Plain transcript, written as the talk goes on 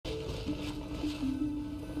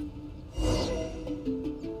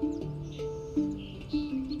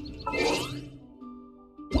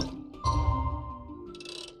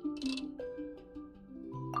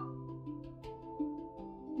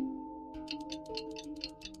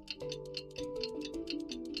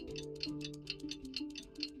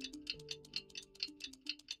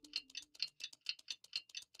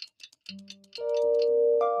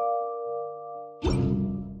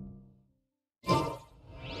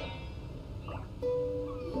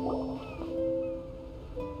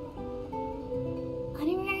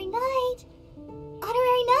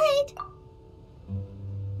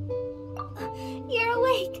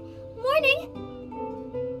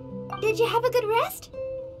good rest?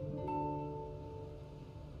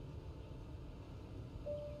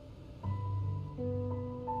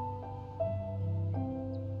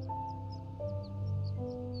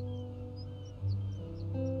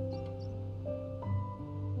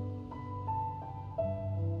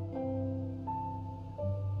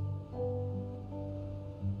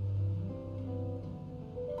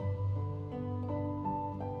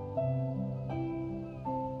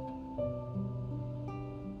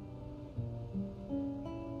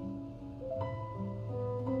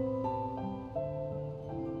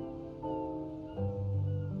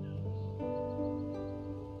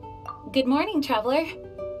 Good morning, traveler.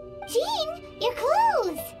 Jean, your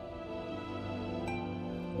clothes!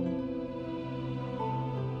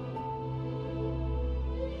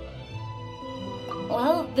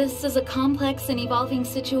 Well, this is a complex and evolving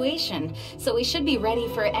situation, so we should be ready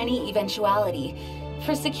for any eventuality.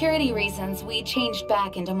 For security reasons, we changed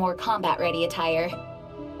back into more combat-ready attire.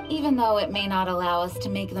 Even though it may not allow us to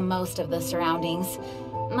make the most of the surroundings.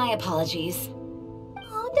 My apologies.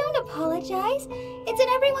 Oh, don't apologize. It's in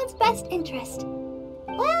everyone's best interest.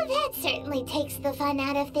 Well, that certainly takes the fun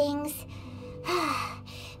out of things.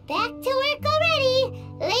 Back to work already!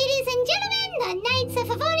 Ladies and gentlemen, the Knights of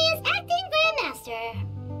Favonia's acting Grandmaster!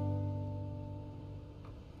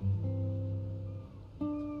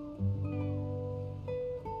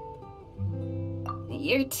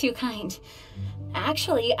 You're too kind.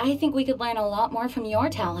 Actually, I think we could learn a lot more from your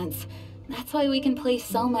talents. That's why we can place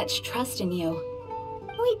so much trust in you.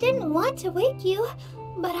 We didn't want to wake you,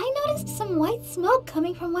 but I noticed some white smoke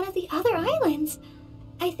coming from one of the other islands.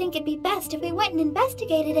 I think it'd be best if we went and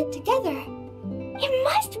investigated it together. It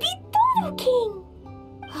must be Dodoco King!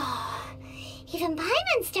 Even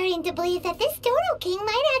Paimon's starting to believe that this Dodoco King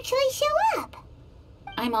might actually show up.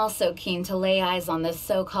 I'm also keen to lay eyes on this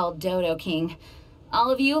so-called Dodoco King.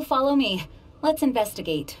 All of you, follow me. Let's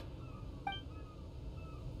investigate.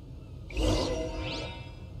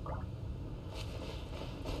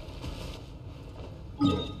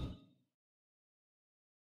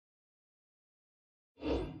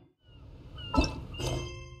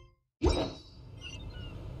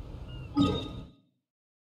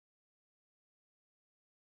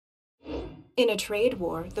 In a trade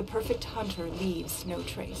war, the perfect hunter leaves no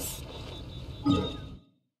trace.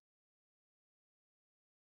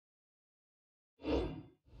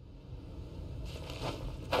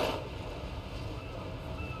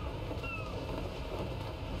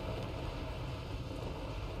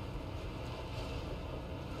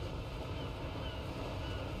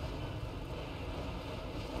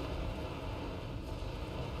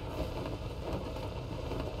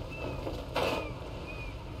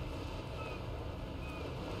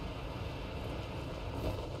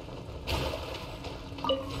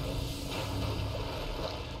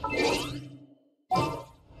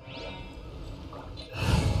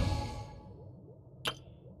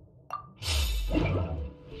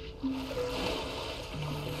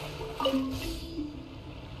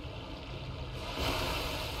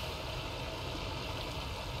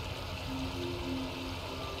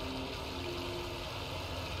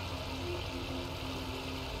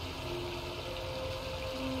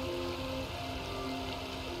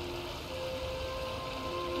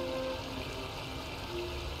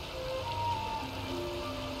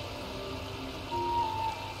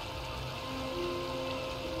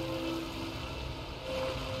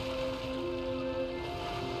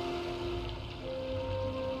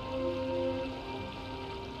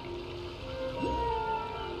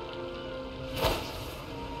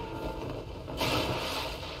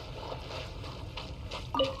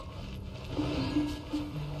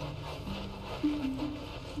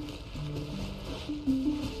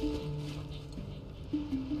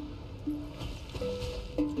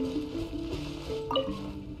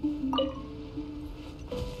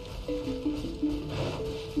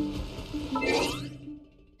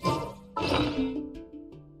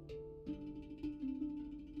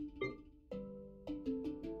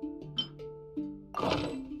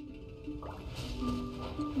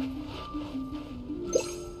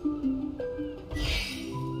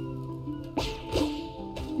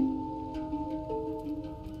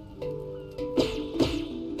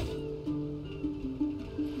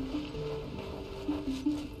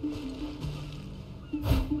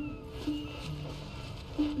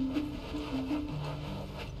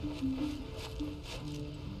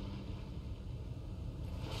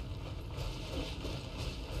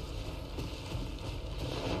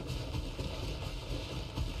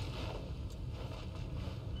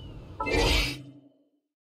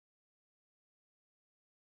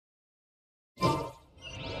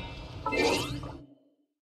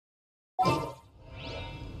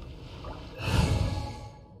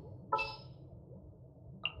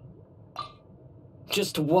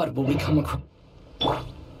 Just what will we come across?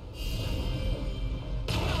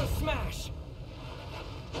 Smash!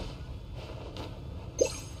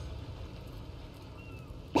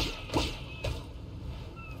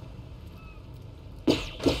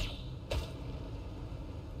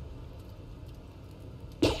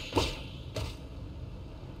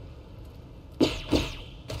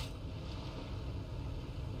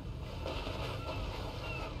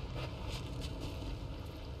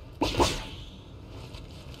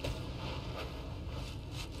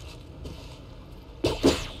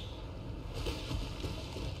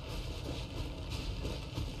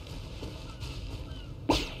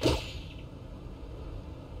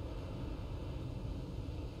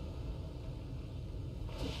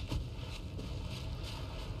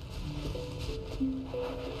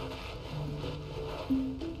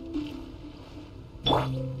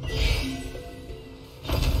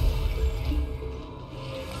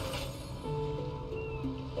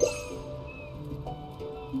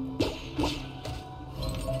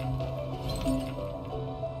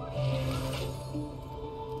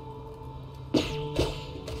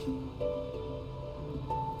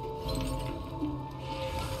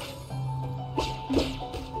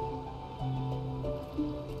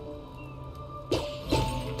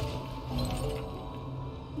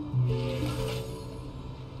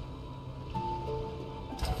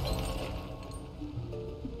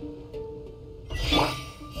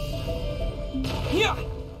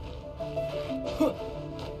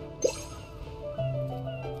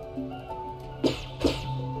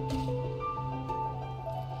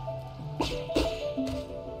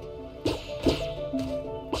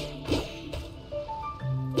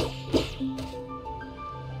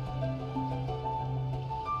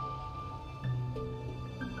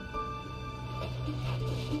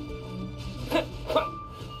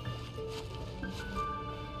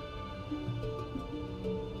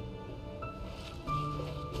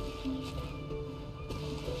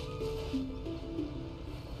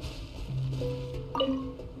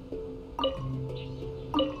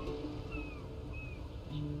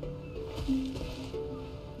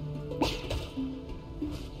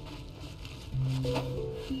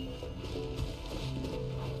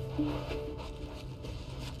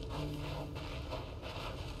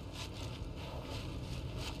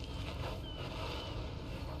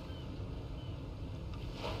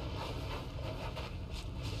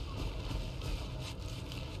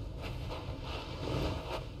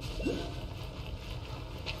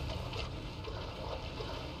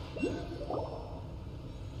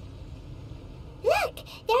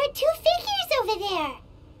 There are two figures over there.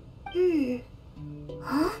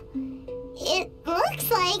 Huh? It looks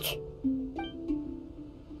like...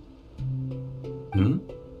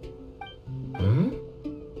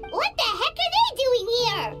 What the heck are they doing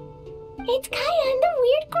here? It's Kaya and the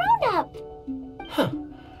weird grown-up. Huh.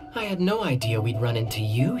 I had no idea we'd run into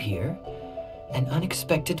you here. An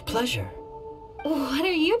unexpected pleasure. What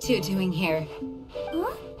are you two doing here?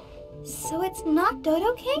 Huh? So it's not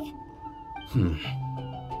Dodo King?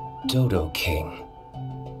 Dodo King.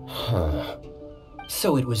 Huh.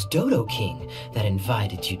 So it was Dodo King that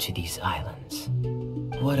invited you to these islands.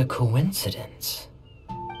 What a coincidence.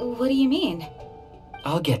 What do you mean?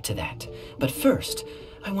 I'll get to that, but first,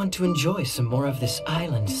 I want to enjoy some more of this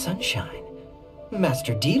island sunshine.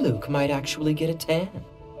 Master D-Luke might actually get a tan.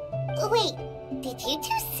 Wait, did you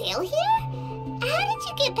two sail here? How did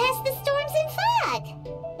you get past the storms and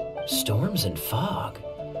fog? Storms and fog?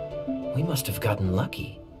 We must have gotten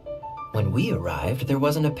lucky. When we arrived, there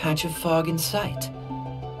wasn't a patch of fog in sight.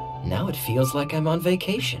 Now it feels like I'm on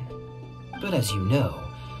vacation. But as you know,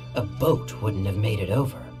 a boat wouldn't have made it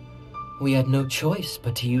over. We had no choice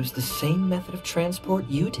but to use the same method of transport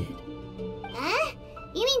you did. Huh?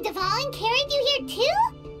 You mean Dvalin carried you here too?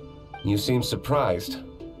 You seem surprised.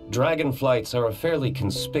 Dragon flights are a fairly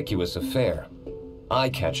conspicuous affair.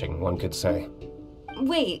 Eye-catching, one could say.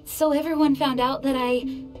 Wait, so everyone found out that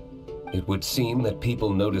It would seem that people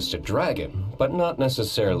noticed a dragon, but not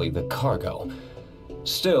necessarily the cargo.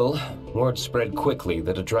 Still, word spread quickly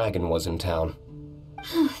that a dragon was in town.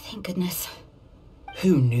 Thank goodness.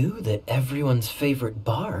 Who knew that everyone's favorite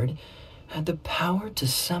bard had the power to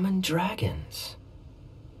summon dragons?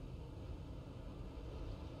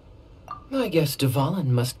 I guess Dvalin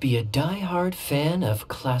must be a die-hard fan of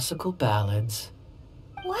classical ballads.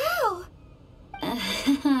 Wow!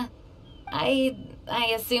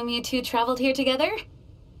 I assume you two traveled here together?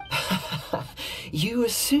 You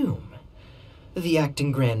assume. The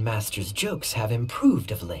acting Grandmaster's jokes have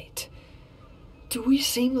improved of late. Do we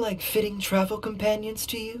seem like fitting travel companions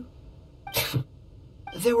to you?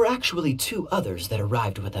 There were actually two others that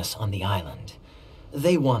arrived with us on the island.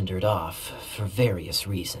 They wandered off for various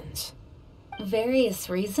reasons. Various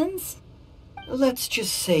reasons? Let's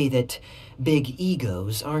just say that big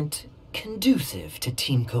egos aren't conducive to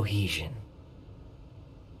team cohesion.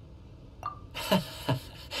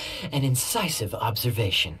 An incisive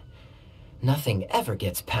observation. Nothing ever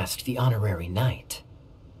gets past the honorary knight.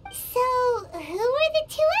 So, who were the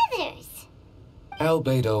two others?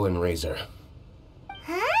 Albedo and Razor.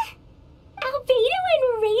 Huh? Albedo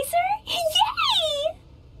and Razor? Yay!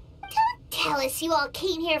 Don't tell us you all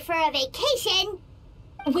came here for a vacation.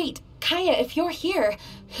 Wait, Kaya, if you're here,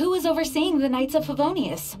 who is overseeing the Knights of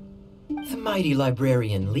Favonius? The mighty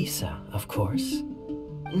librarian Lisa, of course.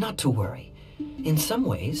 Not to worry. In some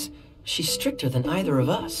ways, she's stricter than either of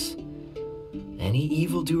us. Any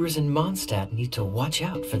evildoers in Mondstadt need to watch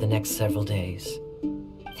out for the next several days.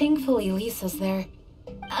 Thankfully, Lisa's there.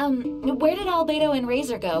 Where did Albedo and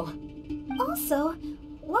Razor go? Also,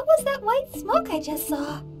 what was that white smoke I just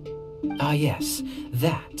saw? Ah yes,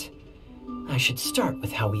 that. I should start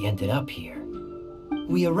with how we ended up here.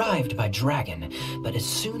 We arrived by dragon, but as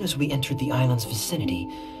soon as we entered the island's vicinity,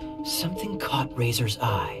 something caught Razor's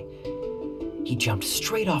eye. He jumped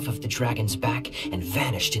straight off of the dragon's back and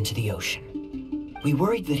vanished into the ocean. We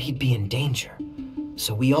worried that he'd be in danger,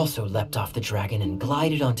 so we also leapt off the dragon and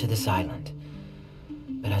glided onto this island.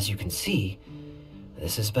 But as you can see,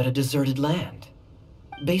 this is but a deserted land.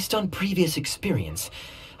 Based on previous experience,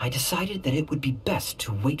 I decided that it would be best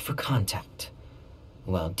to wait for contact,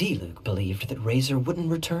 while Diluc believed that Razor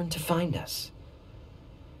wouldn't return to find us.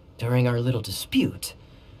 During our little dispute,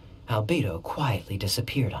 Albedo quietly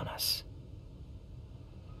disappeared on us.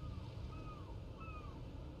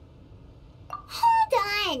 Hold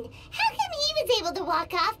on! How come he was able to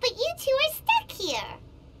walk off, but you two are stuck here?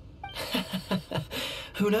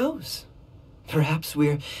 Who knows? Perhaps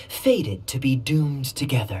we're fated to be doomed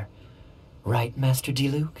together. Right, Master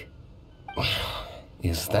Diluc?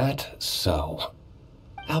 Is that so?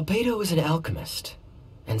 Albedo is an alchemist,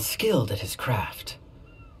 and skilled at his craft.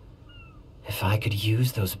 If I could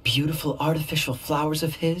use those beautiful artificial flowers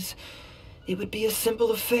of his, it would be a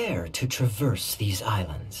simple affair to traverse these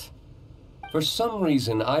islands. For some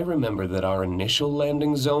reason, I remember that our initial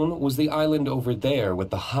landing zone was the island over there with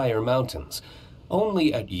the higher mountains.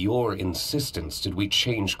 Only at your insistence did we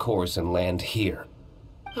change course and land here.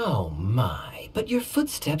 Oh my, but your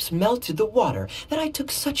footsteps melted the water that I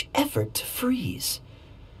took such effort to freeze.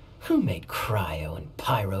 Who made cryo and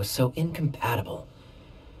pyro so incompatible?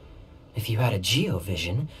 If you had a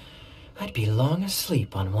geovision, I'd be long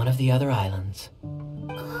asleep on one of the other islands.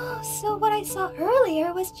 Oh, so what I saw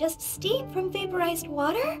earlier was just steam from vaporized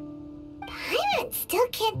water? Paimon still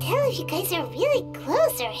can't tell if you guys are really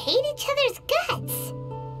close or hate each other's guts.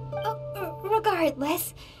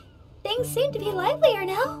 Regardless, things seem to be livelier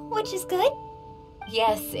now, which is good.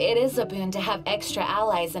 Yes, it is a boon to have extra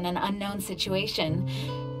allies in an unknown situation.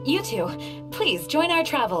 You two, please join our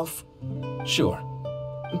travels. Sure.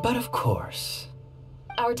 But of course.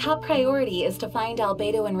 Our top priority is to find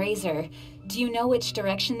Albedo and Razor. Do you know which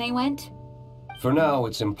direction they went? For now,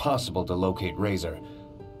 it's impossible to locate Razor.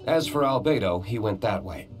 As for Albedo, he went that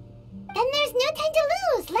way. Then there's no time to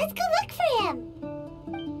lose. Let's go look for him.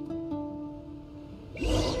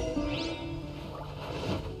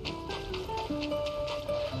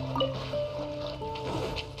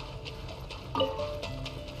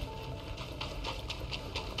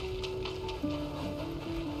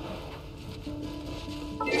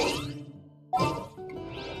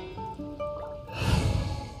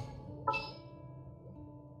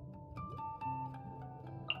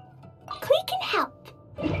 Klee can help.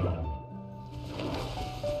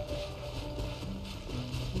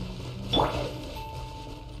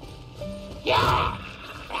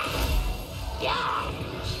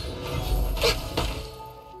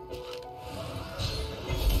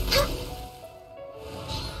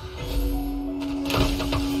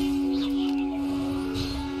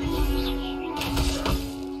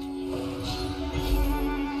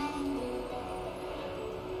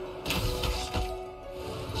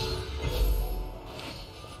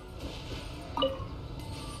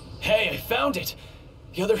 Hey, I found it!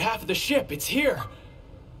 The other half of the ship, it's here!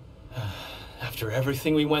 After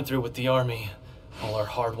everything we went through with the army, all our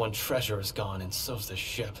hard-won treasure is gone, and so's the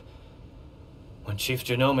ship. When Chief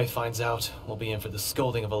Genome finds out, we'll be in for the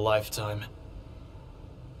scolding of a lifetime.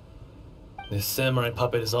 This samurai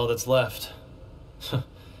puppet is all that's left.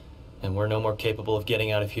 And we're no more capable of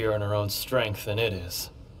getting out of here on our own strength than it is.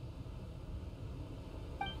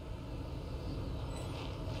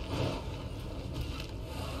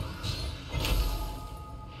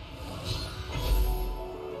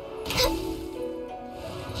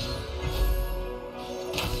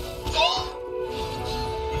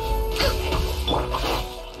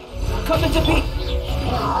 meant to be...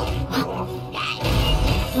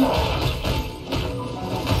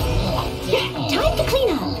 Time to clean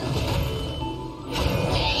up.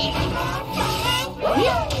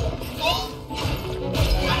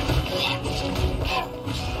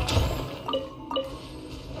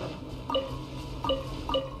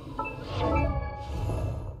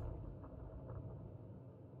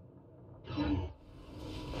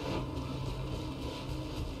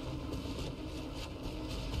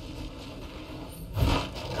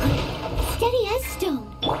 Steady as stone.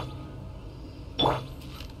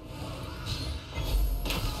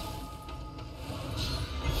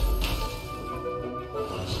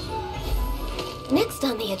 Next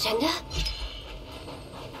on the agenda...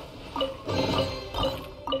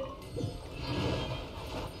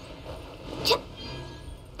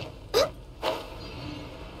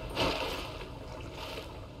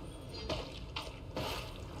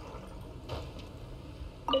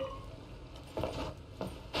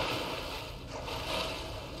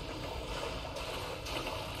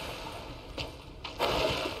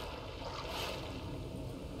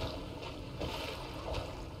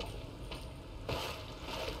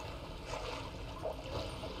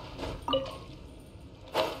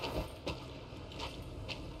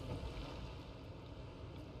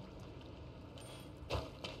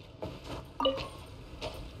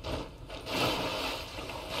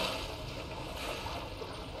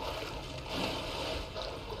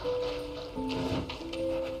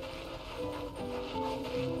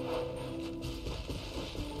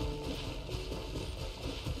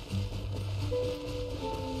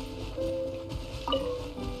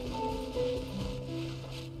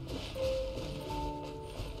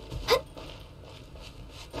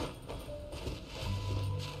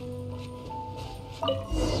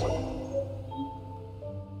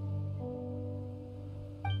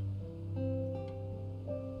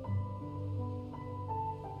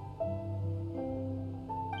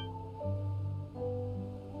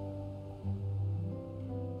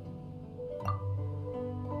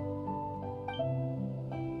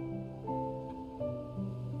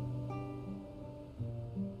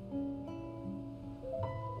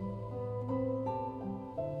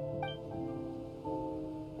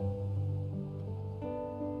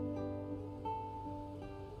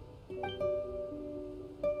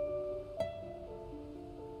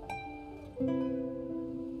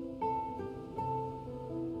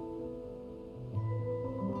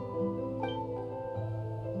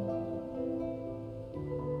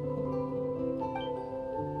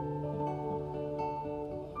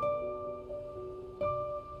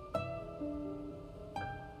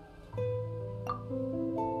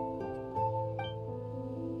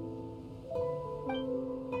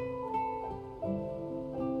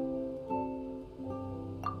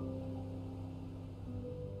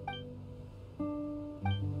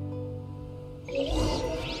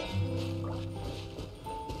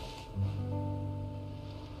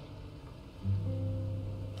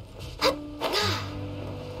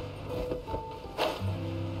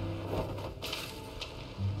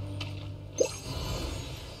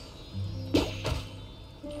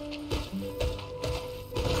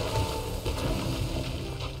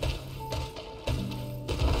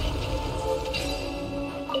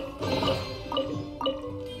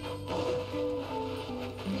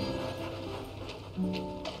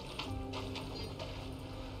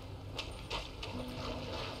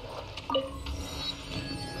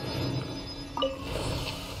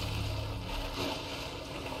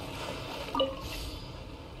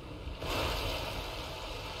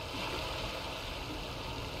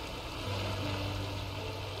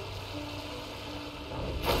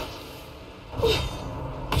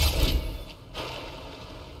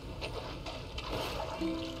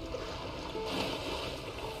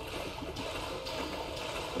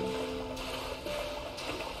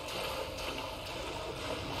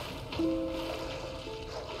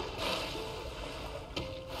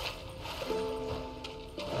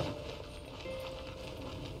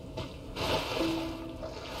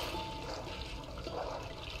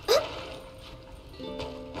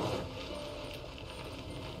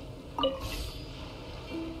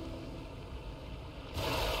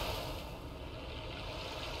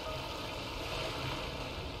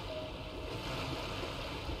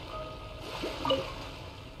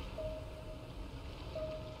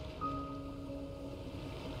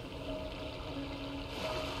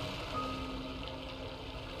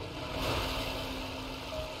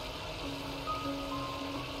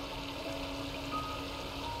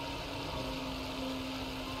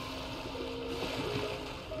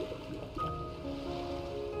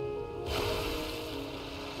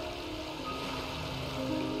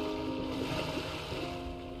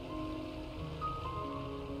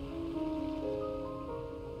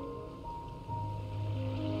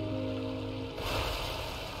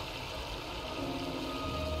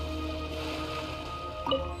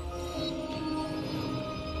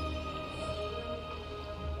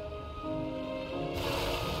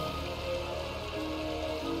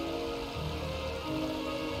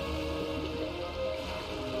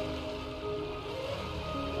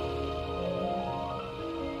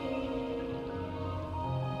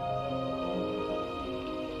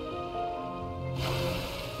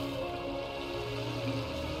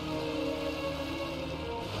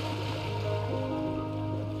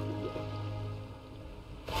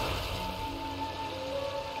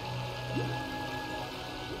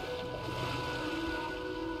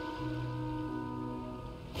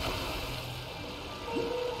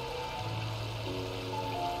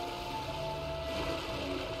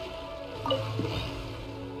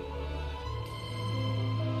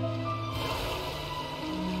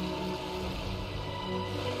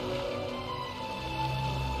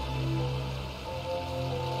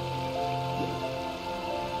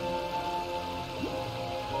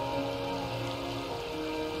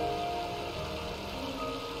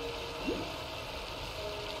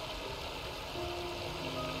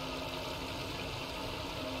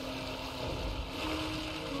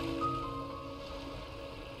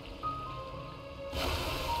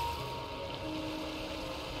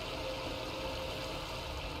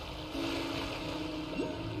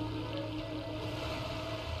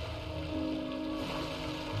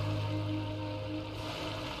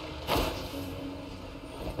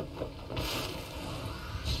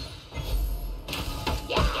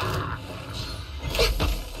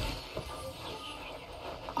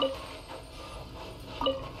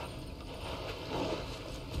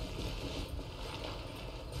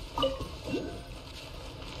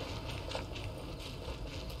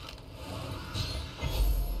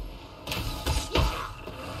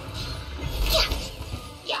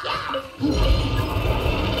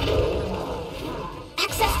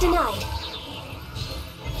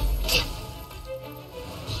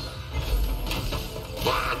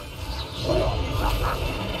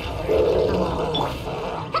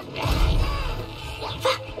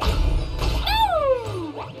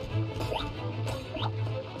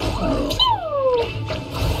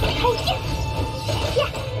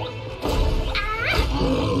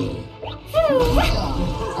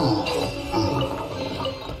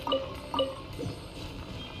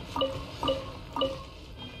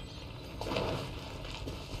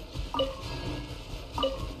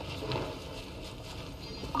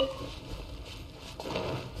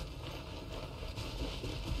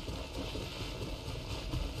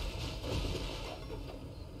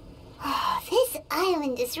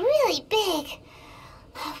 island is really big.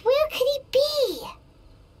 Where could he be?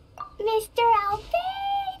 Mr.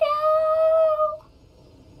 Albedo!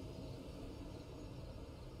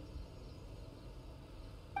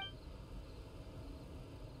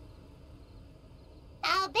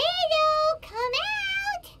 Albedo, come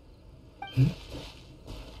out!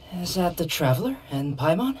 Is that the Traveler and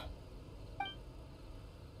Paimon?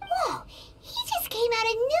 Whoa, he just came out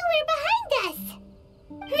of nowhere behind us!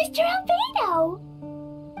 Mr. Albedo!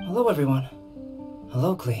 Hello, everyone.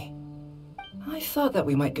 Hello, Klee. I thought that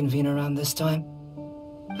we might convene around this time.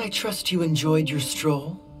 I trust you enjoyed your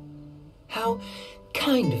stroll. How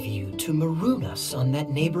kind of you to maroon us on that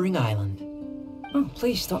neighboring island. Oh,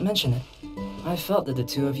 please don't mention it. I felt that the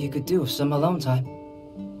two of you could do with some alone time.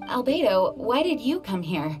 Albedo, why did you come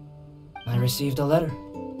here? I received a letter.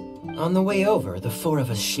 On the way over, the four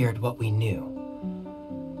of us shared what we knew.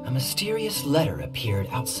 A mysterious letter appeared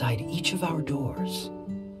outside each of our doors.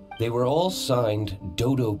 They were all signed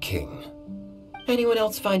Dodoco King. Anyone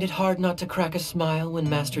else find it hard not to crack a smile when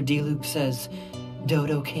Master D-Luke says,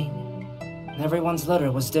 Dodoco King? Everyone's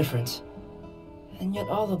letter was different. And yet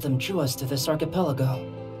all of them drew us to this archipelago.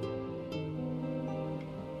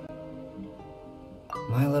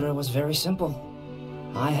 My letter was very simple.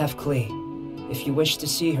 I have Klee. If you wish to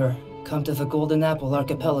see her, come to the Golden Apple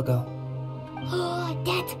Archipelago. Oh,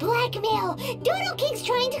 that's blackmail! Dodoco King's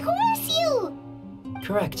trying to coerce you!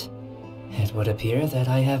 Correct. It would appear that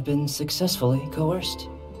I have been successfully coerced.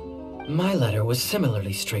 My letter was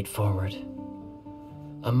similarly straightforward.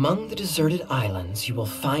 Among the deserted islands, you will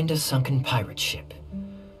find a sunken pirate ship.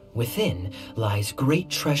 Within lies great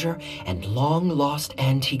treasure and long-lost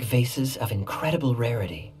antique vases of incredible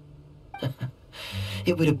rarity.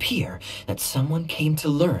 It would appear that someone came to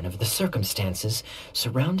learn of the circumstances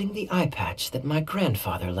surrounding the eye patch that my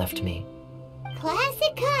grandfather left me.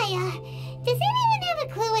 Classic Kaya. Does anyone have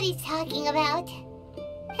a clue what he's talking about?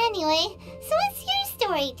 Anyway, so what's your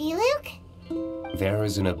story, D-Luke? There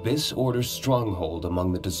is an Abyss Order stronghold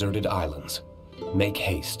among the deserted islands. Make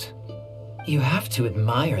haste. You have to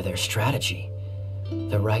admire their strategy.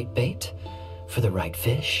 The right bait for the right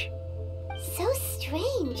fish. So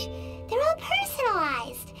strange. They're all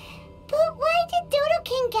personalized. But why did Dodoco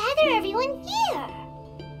King gather everyone here?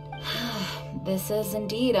 This is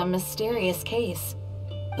indeed a mysterious case.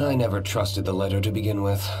 I never trusted the letter to begin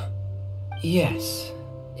with. Yes,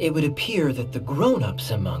 it would appear that the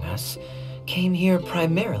grown-ups among us came here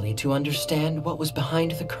primarily to understand what was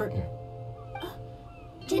behind the curtain.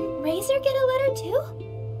 Didn't Razor get a letter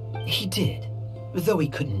too? He did, though he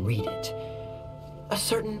couldn't read it. A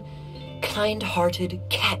certain kind-hearted,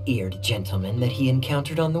 cat-eared gentleman that he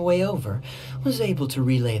encountered on the way over was able to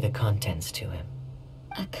relay the contents to him.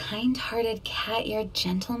 A kind-hearted, cat-eared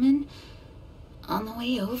gentleman? On the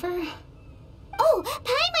way over? Oh,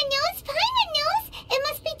 Paimon knows! Paimon knows! It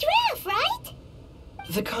must be Draft, right?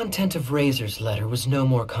 The content of Razor's letter was no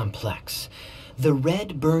more complex. The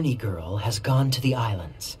Red Bernie girl has gone to the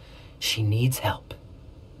islands. She needs help.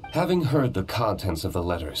 Having heard the contents of the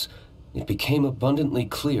letters, it became abundantly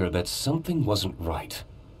clear that something wasn't right.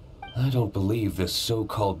 I don't believe this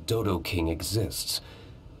so-called Dodoco King exists,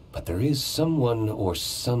 but there is someone or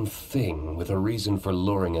something with a reason for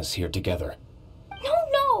luring us here together.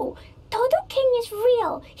 No! Dodoco King is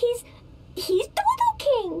real. He's Dodoco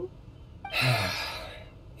King.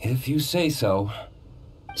 If you say so.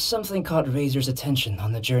 Something caught Razor's attention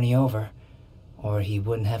on the journey over, or he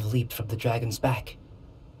wouldn't have leaped from the dragon's back.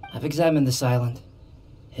 I've examined this island.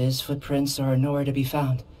 His footprints are nowhere to be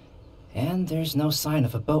found, and there's no sign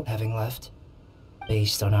of a boat having left.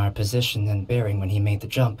 Based on our position and bearing when he made the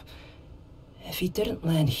jump, if he didn't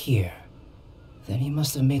land here, then he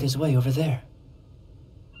must have made his way over there.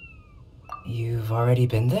 You've already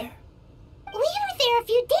been there? We were there a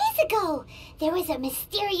few days ago. There was a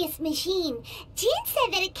mysterious machine. Jin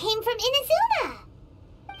said that it came from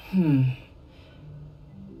Inazuma.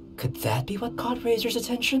 Could that be what caught Razor's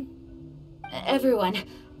attention? Everyone,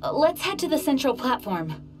 let's head to the central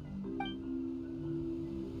platform.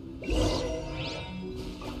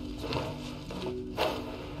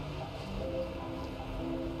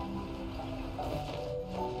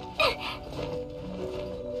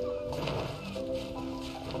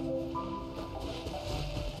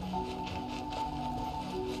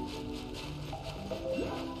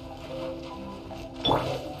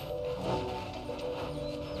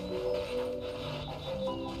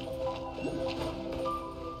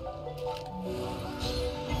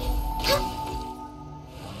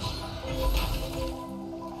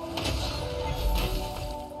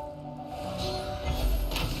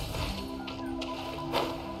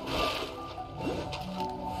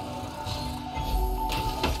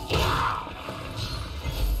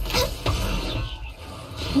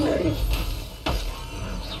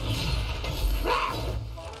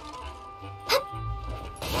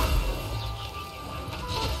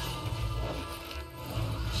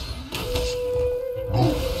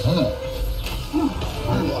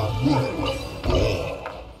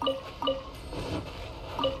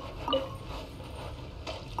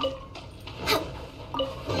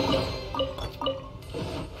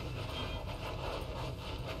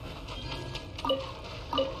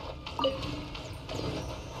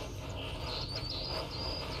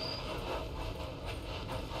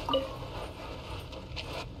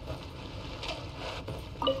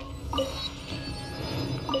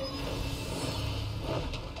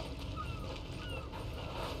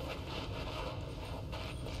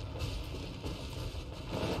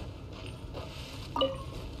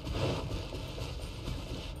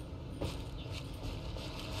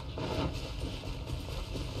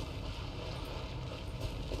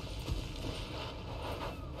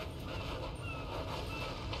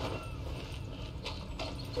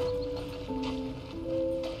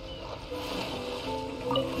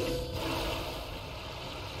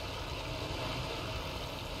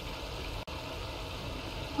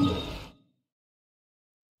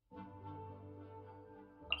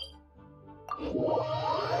 Look,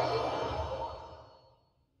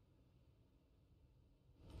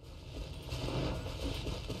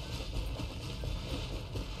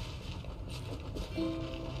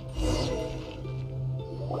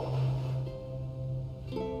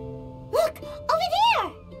 over there!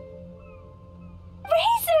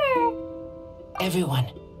 Razor! Everyone,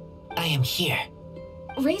 I am here.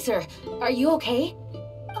 Razor, are you okay?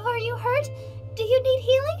 Are you hurt? Do you need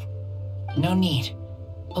healing? No need.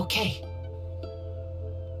 Okay.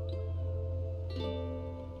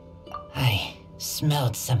 I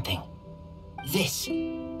smelled something. This,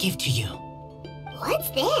 give to you. What's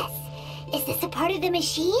this? Is this a part of the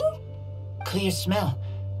machine? Clear smell.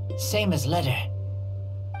 Same as letter.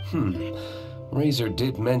 Razor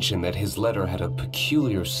did mention that his letter had a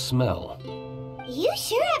peculiar smell. You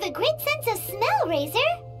sure have a great sense of smell, Razor.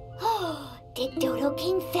 Oh, did Dodo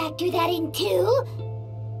King factor that in too?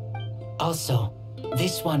 Also,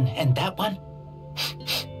 this one and that one?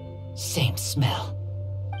 Same smell.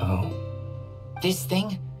 Oh? This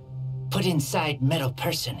thing? Put inside metal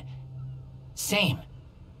person. Same.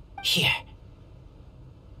 Here.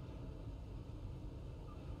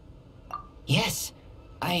 Yes,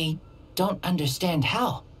 I don't understand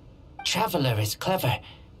how. Traveler is clever.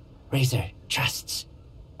 Razor trusts.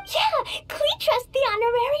 Yeah, Klee trusts the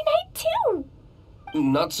honorary knight too.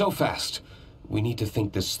 Not so fast. We need to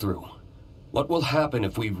think this through. What will happen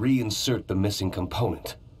if we reinsert the missing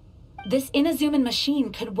component? This Inazuman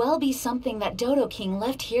machine could well be something that Dodo King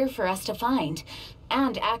left here for us to find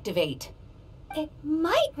and activate. It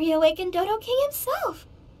might reawaken Dodo King himself.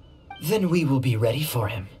 Then we will be ready for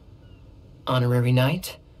him. Honorary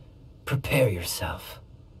Knight, prepare yourself.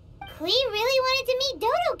 Klee really wanted to meet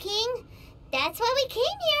Dodo King. That's why we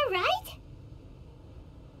came here, right?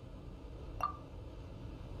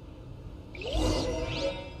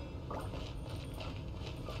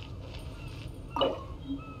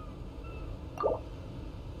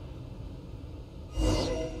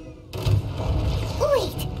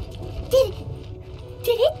 Wait,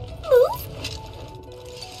 did it move?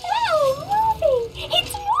 No, moving!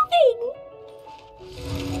 It's moving!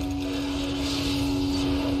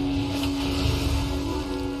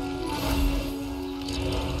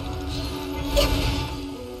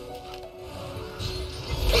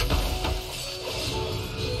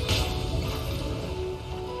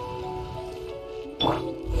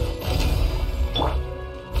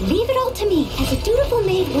 Leave it all to me as a dutiful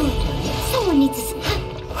maid would. Someone needs to...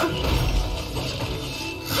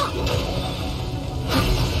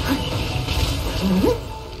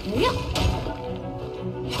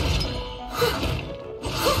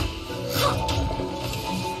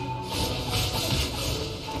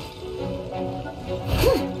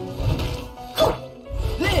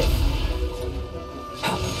 Live!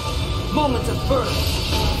 Moments of birth.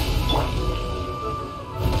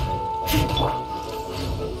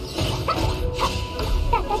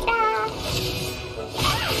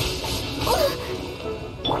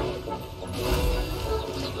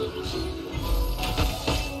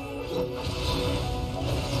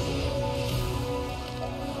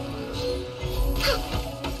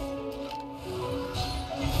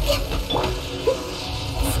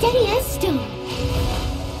 Steady as stone.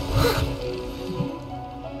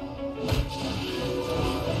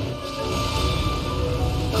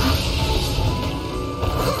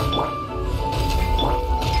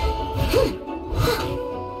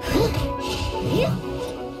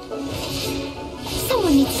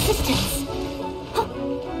 Someone needs assistance.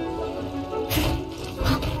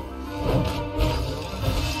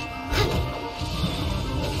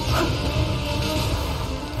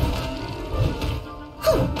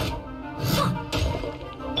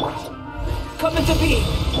 Come into being.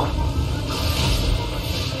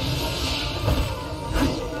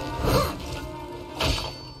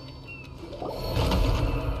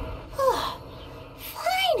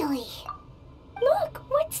 Finally! Look,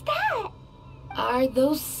 what's that? Are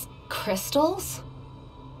those crystals?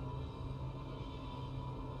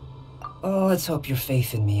 Oh, let's hope your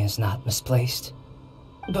faith in me is not misplaced.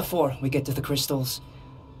 Before we get to the crystals,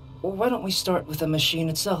 why don't we start with the machine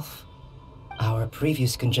itself? Our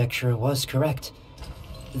previous conjecture was correct.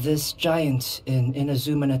 This giant in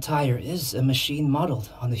Inazuman attire is a machine modeled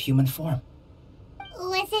on the human form.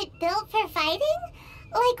 Was it built for fighting?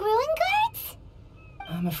 Like ruin guards?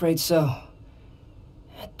 I'm afraid so.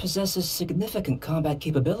 It possesses significant combat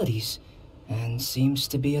capabilities and seems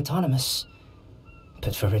to be autonomous.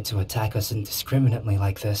 But for it to attack us indiscriminately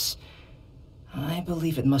like this, I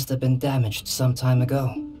believe it must have been damaged some time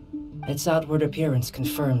ago. Its outward appearance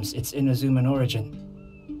confirms its Inazuman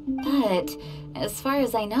origin. But, as far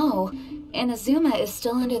as I know, Inazuma is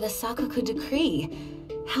still under the Sakoku decree.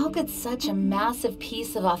 How could such a massive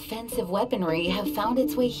piece of offensive weaponry have found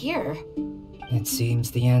its way here? It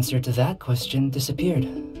seems the answer to that question disappeared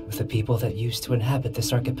with the people that used to inhabit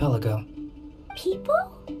this archipelago.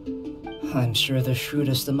 People? I'm sure the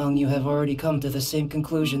shrewdest among you have already come to the same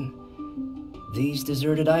conclusion. These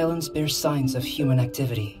deserted islands bear signs of human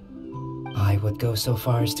activity. I would go so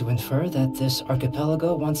far as to infer that this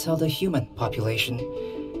archipelago once held a human population.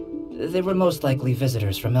 They were most likely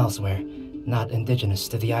visitors from elsewhere, not indigenous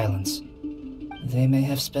to the islands. They may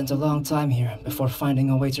have spent a long time here before finding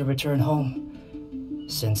a way to return home.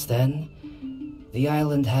 Since then, the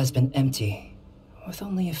island has been empty, with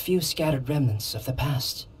only a few scattered remnants of the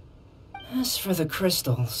past. As for the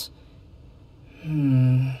crystals...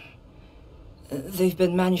 They've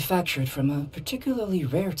been manufactured from a particularly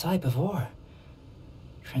rare type of ore.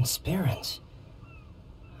 Transparent.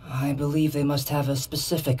 I believe they must have a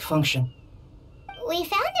specific function. We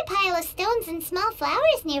found a pile of stones and small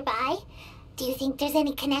flowers nearby. Do you think there's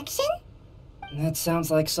any connection? That sounds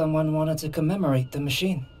like someone wanted to commemorate the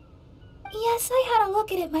machine. Yes, I had a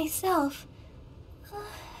look at it myself.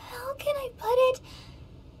 How can I put it?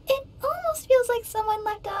 It almost feels like someone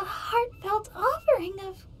left a heartfelt offering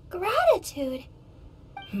of gratitude.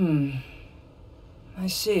 I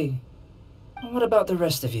see. What about the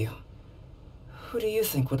rest of you? Who do you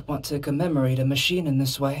think would want to commemorate a machine in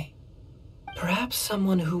this way? Perhaps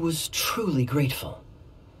someone who was truly grateful.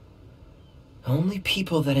 Only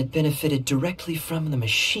people that had benefited directly from the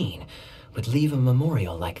machine would leave a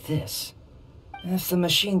memorial like this. If the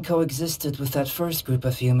machine coexisted with that first group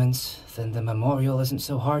of humans, then the memorial isn't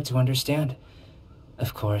so hard to understand.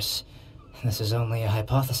 Of course, this is only a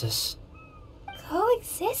hypothesis.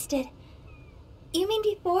 Coexisted? You mean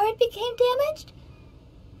before it became damaged?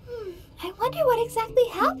 I wonder what exactly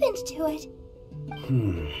happened to it.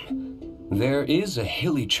 There is a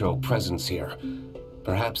Hilicho presence here.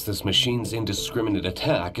 Perhaps this machine's indiscriminate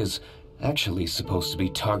attack is actually supposed to be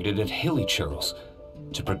targeted at Hilichos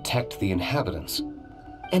to protect the inhabitants.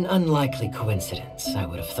 An unlikely coincidence, I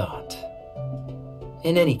would have thought.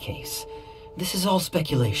 In any case, this is all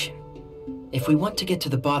speculation. If we want to get to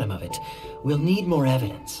the bottom of it, we'll need more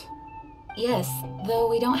evidence. Yes, though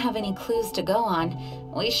we don't have any clues to go on,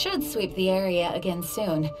 we should sweep the area again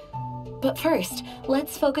soon. But first,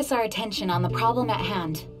 let's focus our attention on the problem at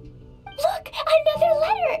hand. Look! Another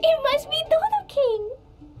letter! It must be Dodoco King!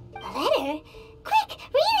 A letter? Quick,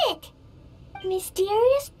 read it!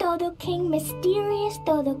 Mysterious Dodoco King, mysterious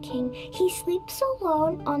Dodoco King. He sleeps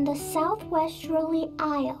alone on the southwesterly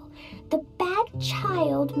isle. The bad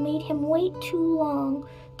child made him wait too long.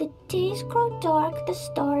 The days grow dark, the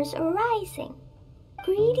stars are rising.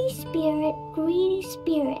 Greedy spirit,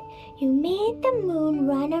 you made the moon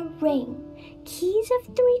run a ring. Keys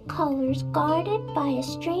of 3 colors guarded by a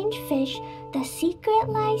strange fish. The secret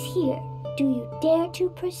lies here. Do you dare to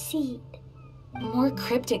proceed? More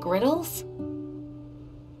cryptic riddles?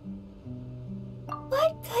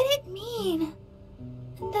 What could it mean?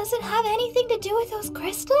 Does it have anything to do with those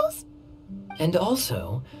crystals? And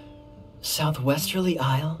also, Southwesterly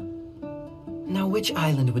Isle? Now which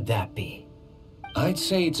island would that be? I'd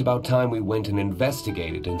say it's about time we went and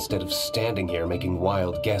investigated instead of standing here making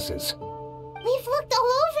wild guesses. We've looked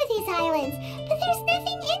all over these islands, but there's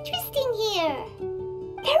nothing interesting here.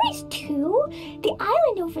 There is too. The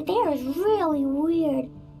island over there is really weird.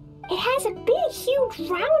 It has a big, huge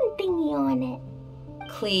round thingy on it.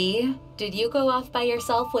 Klee, did you go off by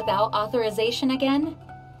yourself without authorization again?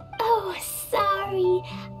 Oh, sorry.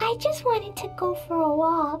 I just wanted to go for a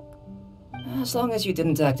walk. As long as you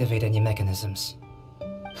didn't activate any mechanisms.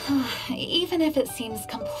 Even if it seems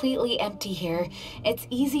completely empty here, it's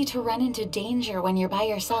easy to run into danger when you're by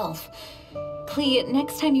yourself. Klee,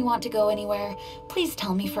 next time you want to go anywhere, please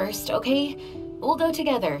tell me first, okay? We'll go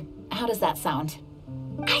together. How does that sound?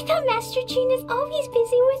 I thought Master Jean is always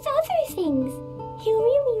busy with other things. You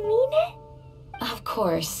really mean it? Of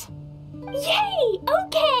course. Yay!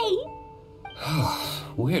 Okay!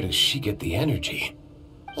 Where does she get the energy?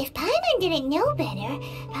 If Paimon didn't know better,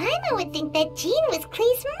 Paimon would think that Jean was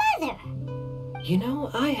Klee's mother. You know,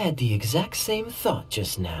 I had the exact same thought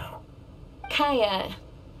just now. Kaya.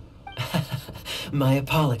 My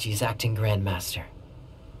apologies, Acting Grandmaster.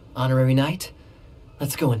 Honorary Knight,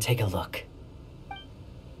 let's go and take a look.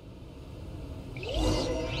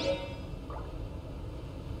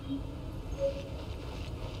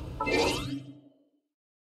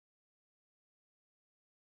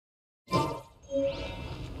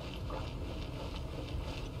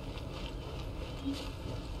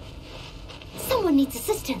 Someone needs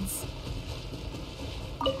assistance.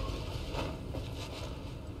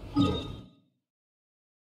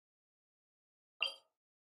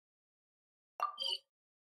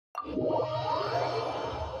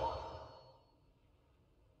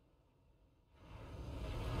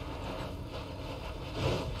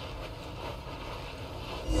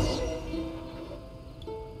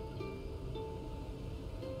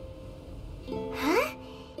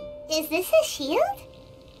 Is this a shield?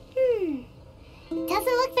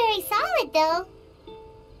 Doesn't look very solid, though.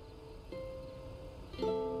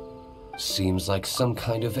 Seems like some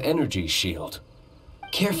kind of energy shield.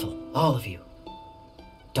 Careful, all of you.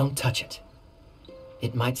 Don't touch it.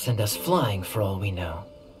 It might send us flying for all we know.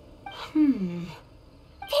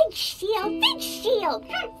 Big shield, big shield.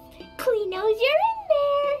 Klee knows you're in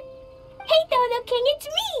there. Hey, Dodo King, it's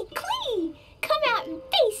me, Klee. Come out and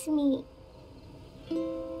face me.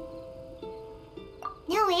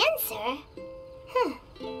 No answer?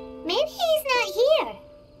 Maybe he's not here.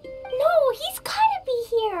 No, he's gotta be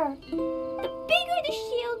here. The bigger the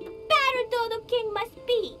shield, the badder Dodo King must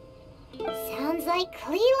be. Sounds like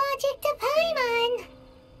Klee logic to Paimon.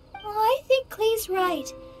 Oh, I think Klee's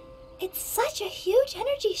right. It's such a huge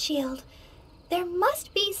energy shield. There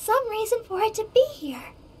must be some reason for it to be here.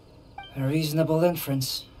 A reasonable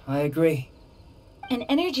inference. I agree. An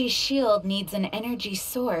energy shield needs an energy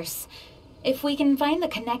source. If we can find the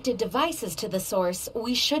connected devices to the source,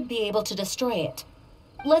 we should be able to destroy it.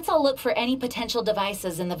 Let's all look for any potential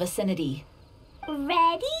devices in the vicinity.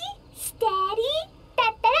 Ready, steady,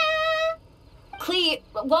 da-da-da! Klee,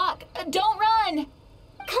 walk! Don't run!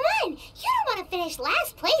 Come on, you don't want to finish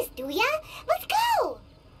last place, do ya? Let's go!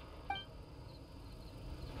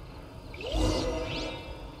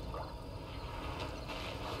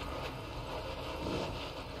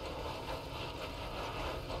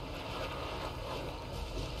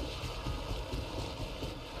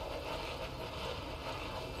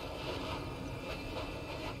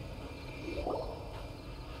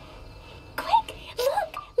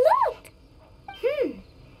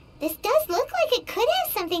 This does look like it could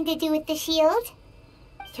have something to do with the shield.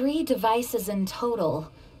 3 devices in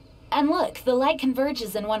total. And look, the light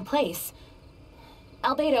converges in one place.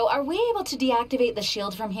 Albedo, are we able to deactivate the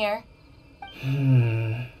shield from here?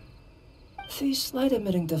 These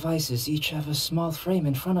light-emitting devices each have a small frame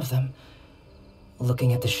in front of them.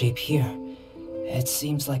 Looking at the shape here, it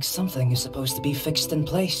seems like something is supposed to be fixed in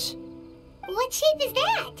place. What shape is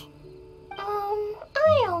that?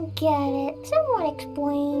 I don't get it. Someone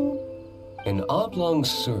explain. An oblong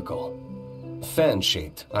circle.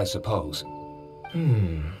 Fan-shaped, I suppose.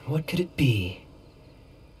 What could it be?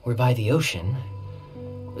 We're by the ocean.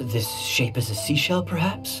 This shape is a seashell,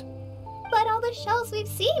 perhaps? But all the shells we've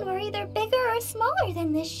seen were either bigger or smaller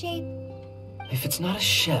than this shape. If it's not a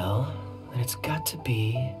shell, then it's got to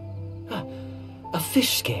be... a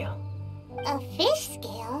fish scale. A fish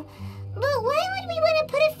scale? But why would we want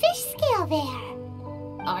to put a fish scale there?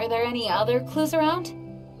 Are there any other clues around?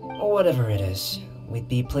 Whatever it is, we'd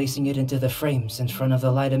be placing it into the frames in front of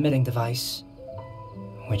the light-emitting device.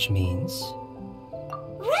 Which means...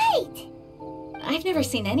 Right! I've never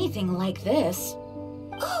seen anything like this.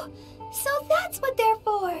 Oh, so that's what they're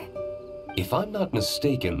for. If I'm not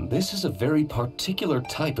mistaken, this is a very particular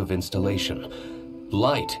type of installation.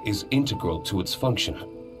 Light is integral to its function.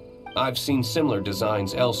 I've seen similar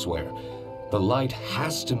designs elsewhere. The light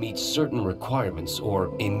has to meet certain requirements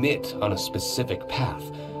or emit on a specific path.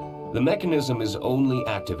 The mechanism is only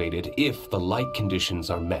activated if the light conditions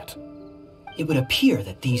are met. It would appear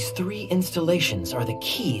that these 3 installations are the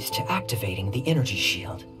keys to activating the energy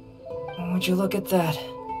shield. Would you look at that?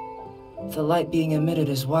 The light being emitted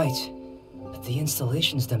is white, but the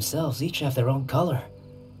installations themselves each have their own color.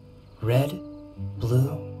 Red,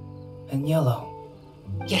 blue, and yellow.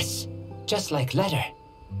 Yes, just like letter.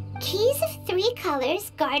 Keys of 3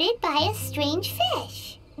 colors guarded by a strange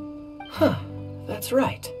fish. That's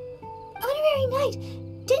right. Honorary Knight,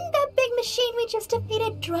 didn't that big machine we just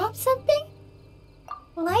defeated drop something?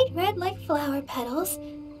 Light red like flower petals,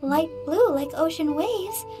 light blue like ocean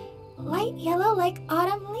waves, light yellow like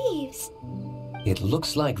autumn leaves. It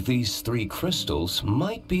looks like these 3 crystals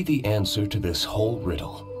might be the answer to this whole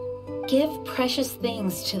riddle. Give precious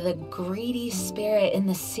things to the greedy spirit in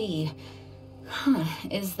the sea.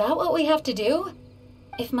 Is that what we have to do?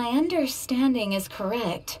 If my understanding is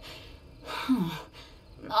correct...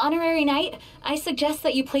 Honorary Knight, I suggest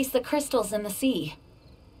that you place the crystals in the sea.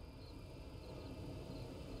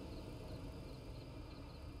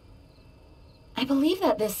 I believe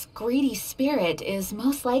that this greedy spirit is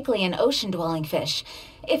most likely an ocean-dwelling fish.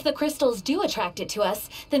 If the crystals do attract it to us,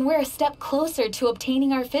 then we're a step closer to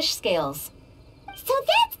obtaining our fish scales. So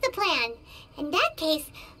that's the plan. In that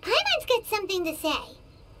case, Paimon's got something to say.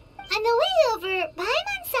 On the way over,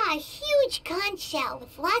 Paimon saw a huge conch shell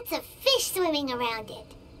with lots of fish swimming around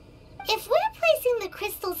it. If we're placing the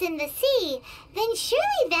crystals in the sea, then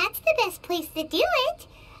surely that's the best place to do it.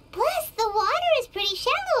 Plus, the water is pretty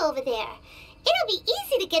shallow over there. It'll be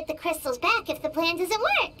easy to get the crystals back if the plan doesn't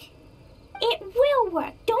work. It will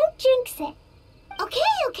work. Don't jinx it. Okay,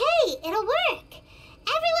 Okay, it'll work.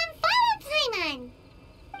 Everyone follow Paimon.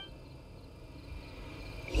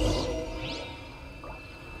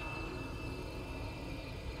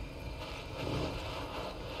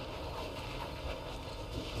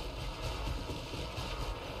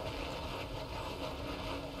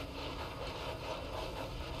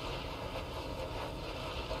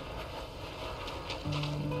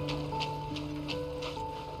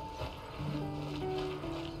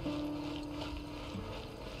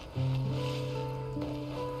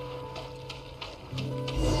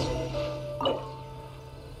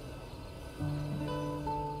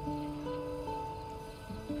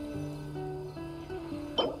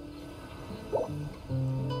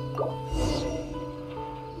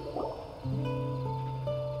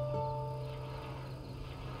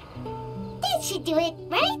 Should do it,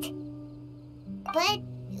 right? But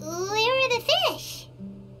where are the fish?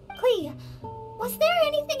 Klee, was there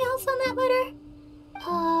anything else on that letter?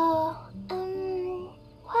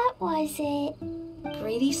 What was it?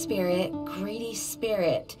 Greedy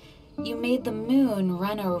spirit, you made the moon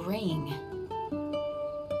run a ring.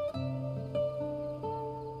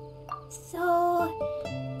 So,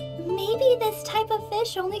 maybe this type of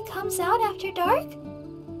fish only comes out after dark?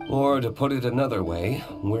 Or to put it another way,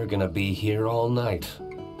 we're gonna be here all night.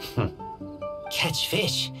 Catch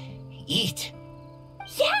fish. Eat.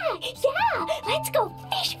 Yeah, let's go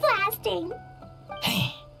fish blasting.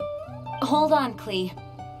 Hey. Hold on, Klee.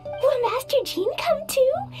 Will Master Jean come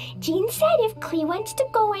too? Jean said if Klee wants to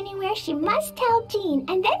go anywhere, she must tell Jean,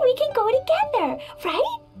 and then we can go together,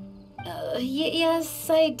 right? Yes,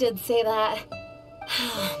 I did say that.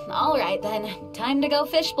 All right then, time to go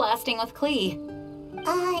fish blasting with Klee.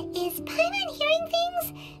 Is Paimon hearing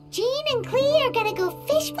things? Jean and Klee are gonna go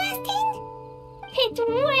fish blasting? It's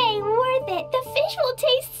way worth it. The fish will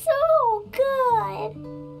taste so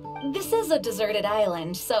good. This is a deserted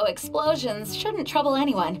island, so explosions shouldn't trouble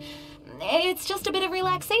anyone. It's just a bit of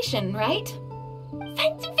relaxation, right?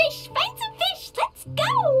 Find some fish! Let's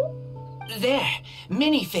go! There,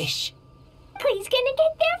 mini fish. Klee's gonna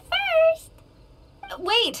get there first.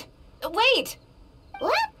 Wait!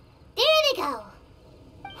 What? There they go.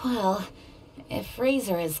 Well, if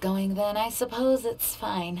Razor is going, then I suppose it's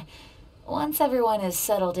fine. Once everyone is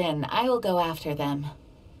settled in, I will go after them.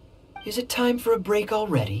 Is it time for a break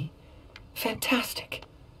already? Fantastic.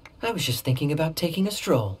 I was just thinking about taking a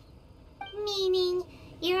stroll. Meaning,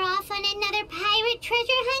 you're off on another pirate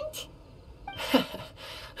treasure hunt?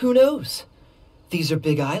 Who knows? These are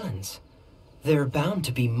big islands. There are bound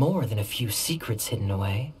to be more than a few secrets hidden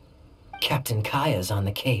away. Captain Kaya's on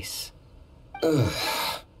the case. Ugh.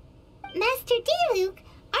 Master Diluc,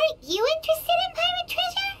 aren't you interested in pirate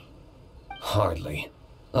treasure? Hardly.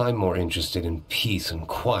 I'm more interested in peace and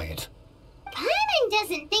quiet. Paimon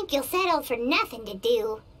doesn't think you'll settle for nothing to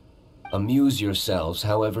do. Amuse yourselves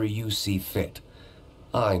however you see fit.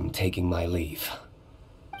 I'm taking my leave.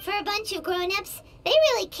 For a bunch of grown-ups, they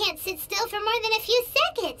really can't sit still for more than a few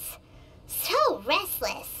seconds. So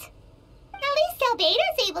restless. At least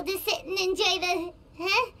Albedo's able to sit and enjoy the...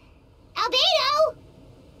 Huh? Albedo!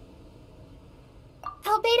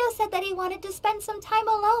 Albedo said that he wanted to spend some time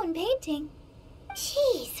alone painting.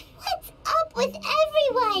 Jeez, what's up with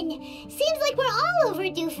everyone? Seems like we're all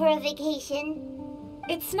overdue for a vacation.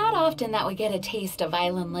 It's not often that we get a taste of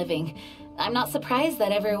island living. I'm not surprised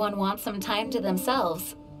that everyone wants some time to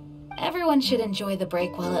themselves. Everyone should enjoy the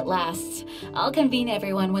break while it lasts. I'll convene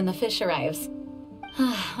everyone when the fish arrives.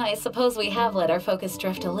 I suppose we have let our focus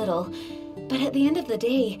drift a little, but at the end of the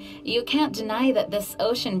day, you can't deny that this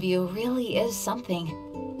ocean view really is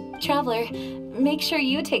something. Traveler, make sure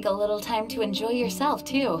you take a little time to enjoy yourself,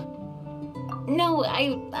 too. No,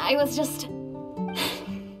 I was just...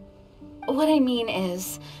 What I mean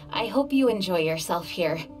is, I hope you enjoy yourself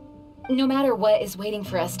here. No matter what is waiting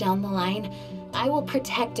for us down the line, I will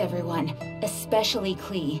protect everyone, especially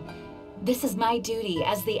Klee. This is my duty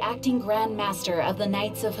as the acting Grand Master of the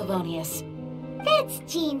Knights of Favonius. That's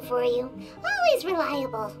Jean for you. Always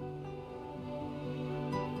reliable.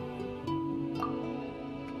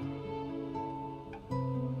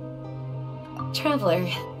 Traveler,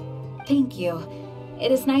 thank you.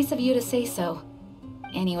 It is nice of you to say so.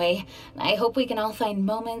 Anyway, I hope we can all find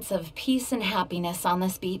moments of peace and happiness on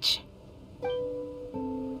this beach.